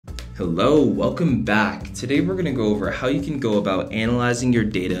Hello, welcome back. Today we're going to go over how you can go about analyzing your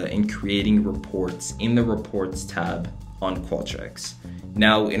data and creating reports in the Reports tab on Qualtrics.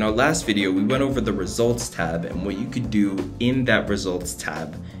 Now, in our last video, we went over the Results tab and what you could do in that Results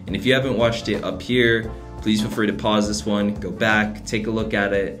tab. And if you haven't watched it up here, please feel free to pause this one, go back, take a look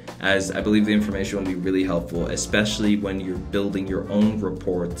at it, as I believe the information will be really helpful, especially when you're building your own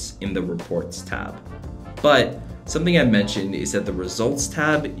reports in the Reports tab. But something I mentioned is that the Results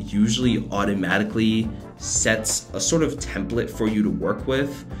tab usually automatically sets a sort of template for you to work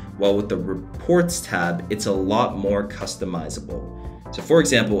with, while with the Reports tab, it's a lot more customizable. So for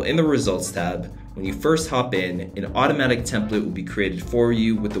example, in the Results tab, when you first hop in, an automatic template will be created for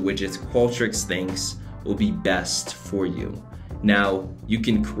you with the widgets Qualtrics thinks will be best for you. Now, you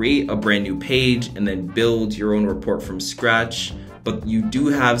can create a brand new page and then build your own report from scratch, but you do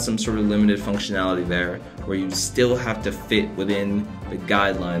have some sort of limited functionality there where you still have to fit within the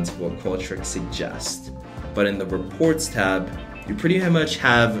guidelines of what Qualtrics suggests. But in the Reports tab, you pretty much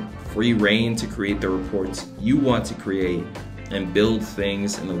have free reign to create the reports you want to create and build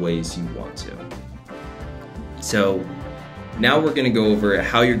things in the ways you want to. So now we're going to go over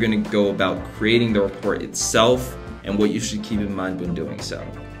how you're going to go about creating the report itself and what you should keep in mind when doing so.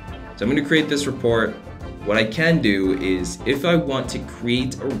 So I'm going to create this report. What I can do is, if I want to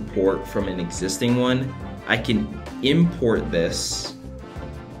create a report from an existing one, I can import this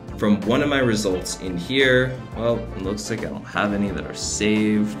from one of my results in here. Well, it looks like I don't have any that are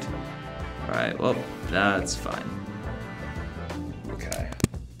saved. All right, well, that's fine. Okay.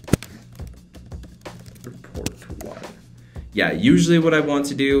 Report one. Yeah, usually what I want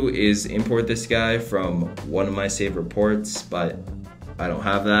to do is import this guy from one of my saved reports, but I don't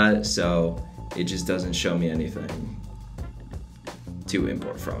have that, so it just doesn't show me anything to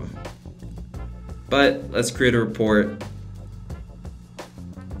import from. But let's create a report.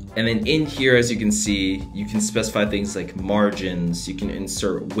 And then in here, as you can see, you can specify things like margins, you can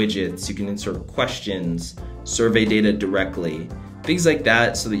insert widgets, you can insert questions, survey data directly, things like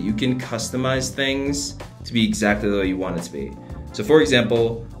that, so that you can customize things to be exactly the way you want it to be. So for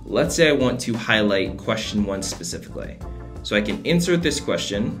example, let's say I want to highlight question 1 specifically. So I can insert this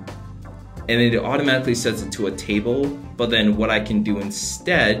question, and it automatically sets it to a table, but then what I can do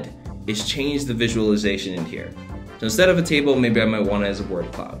instead is change the visualization in here. So instead of a table, maybe I might want it as a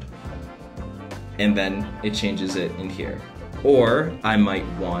word cloud, and then it changes it in here. Or I might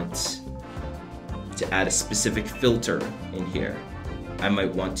want to add a specific filter in here. I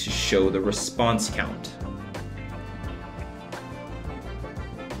might want to show the response count.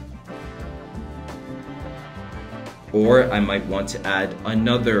 Or I might want to add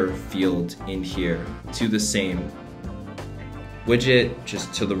another field in here to the same widget,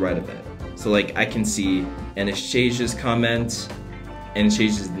 just to the right of it. So like I can see Anastasia's comment,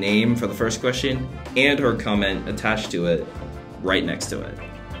 Anastasia's name for the first question, and her comment attached to it right next to it.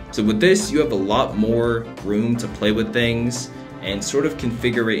 So with this, you have a lot more room to play with things and sort of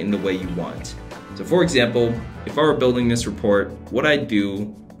configure it in the way you want. So for example, if I were building this report, what I'd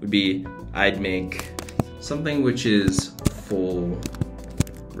do would be I'd make something which is full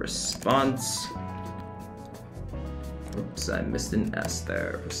response. Oops, I missed an S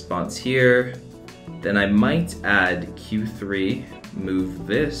there. Response here. Then I might add Q3, move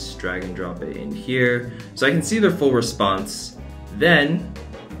this, drag and drop it in here, so I can see their full response. Then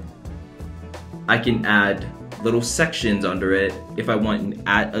I can add little sections under it if I want an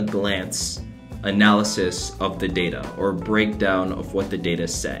at-a-glance analysis of the data or a breakdown of what the data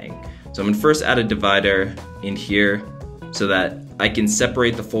is saying. So I'm gonna first add a divider in here so that I can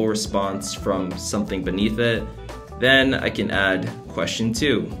separate the full response from something beneath it. Then I can add question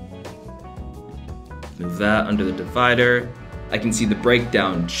 2. Move that under the divider. I can see the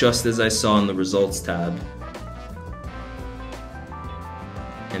breakdown just as I saw in the Results tab.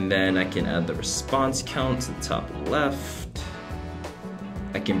 And then I can add the response count to the top left.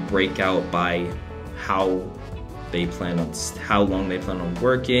 I can break out by how long they plan on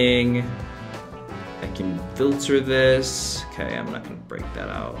working. I can filter this. Okay, I'm not gonna break that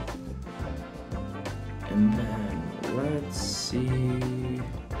out. And then let's see.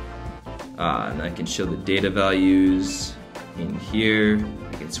 And I can show the data values in here.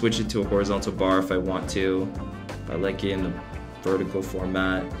 I can switch it to a horizontal bar if I want to, if I like it in the vertical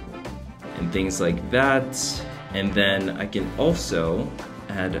format, and things like that. And then I can also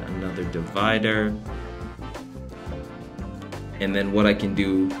add another divider. And then what I can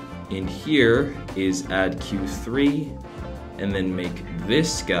do in here is add Q3 and then make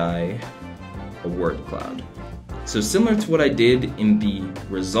this guy a word cloud. So similar to what I did in the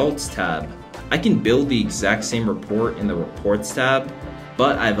Results tab, I can build the exact same report in the Reports tab,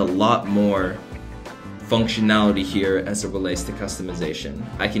 but I have a lot more functionality here as it relates to customization.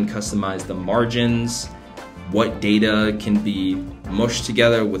 I can customize the margins, what data can be mushed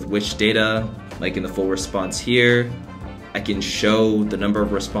together with which data, like in the full response here. I can show the number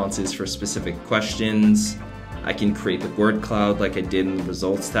of responses for specific questions. I can create the word cloud like I did in the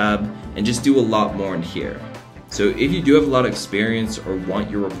results tab, and just do a lot more in here. So if you do have a lot of experience or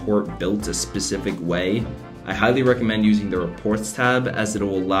want your report built a specific way, I highly recommend using the Reports tab, as it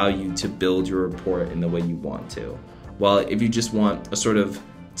will allow you to build your report in the way you want to. While if you just want a sort of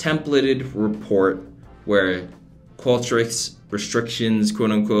templated report where Qualtrics restrictions,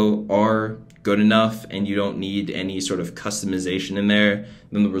 quote unquote, are good enough and you don't need any sort of customization in there,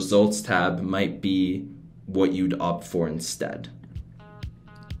 then the Results tab might be what you'd opt for instead.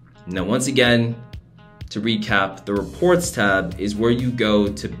 Now, once again, to recap, the Reports tab is where you go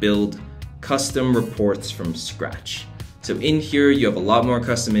to build custom reports from scratch. So in here, you have a lot more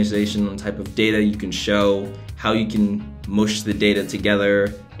customization on type of data you can show, how you can mush the data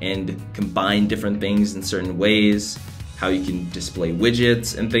together and combine different things in certain ways, how you can display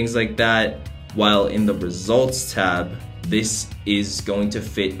widgets and things like that. While in the Results tab, this is going to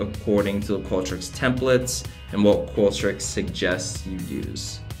fit according to the Qualtrics templates and what Qualtrics suggests you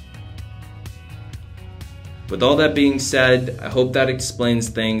use. With all that being said, I hope that explains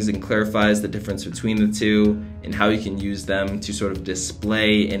things and clarifies the difference between the two and how you can use them to sort of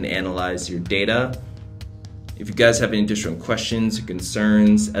display and analyze your data. If you guys have any additional questions or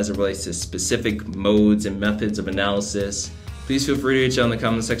concerns as it relates to specific modes and methods of analysis, please feel free to reach out in the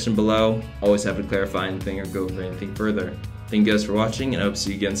comment section below. Always happy to clarify anything or go over anything further. Thank you guys for watching, and I hope to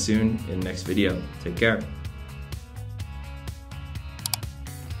see you again soon in the next video. Take care.